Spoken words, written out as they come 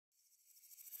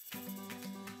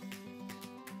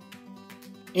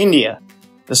India,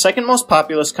 the second most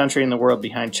populous country in the world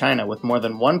behind China with more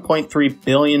than 1.3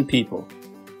 billion people.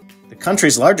 The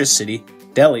country's largest city,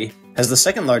 Delhi, has the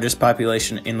second largest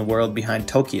population in the world behind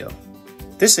Tokyo.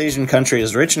 This Asian country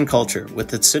is rich in culture,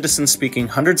 with its citizens speaking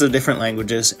hundreds of different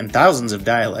languages and thousands of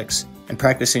dialects, and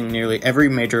practicing nearly every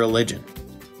major religion.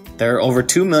 There are over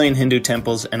 2 million Hindu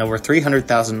temples and over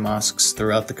 300,000 mosques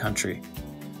throughout the country.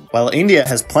 While India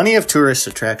has plenty of tourist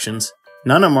attractions,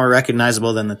 none are more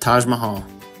recognizable than the Taj Mahal.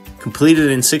 Completed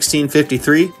in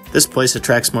 1653, this place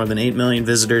attracts more than 8 million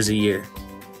visitors a year.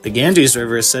 The Ganges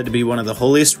River is said to be one of the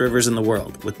holiest rivers in the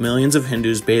world, with millions of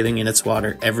Hindus bathing in its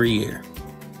water every year.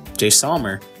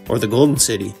 Jaisalmer, or the Golden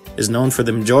City, is known for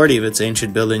the majority of its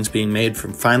ancient buildings being made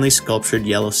from finely sculptured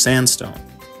yellow sandstone.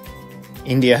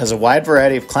 India has a wide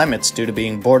variety of climates due to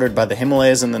being bordered by the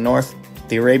Himalayas in the north,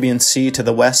 the Arabian Sea to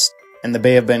the west, and the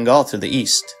Bay of Bengal to the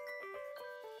east.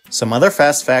 Some other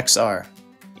fast facts are: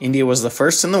 India was the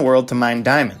first in the world to mine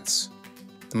diamonds.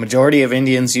 The majority of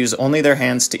Indians use only their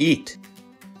hands to eat.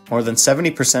 More than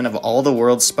 70% of all the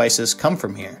world's spices come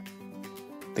from here.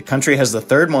 The country has the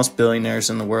third most billionaires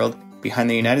in the world, behind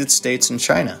the United States and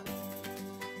China.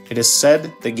 It is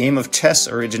said the game of chess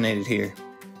originated here.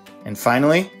 And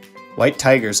finally, white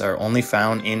tigers are only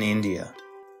found in India.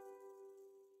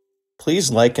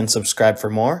 Please like and subscribe for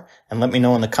more, and let me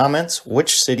know in the comments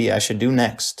which city I should do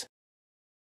next.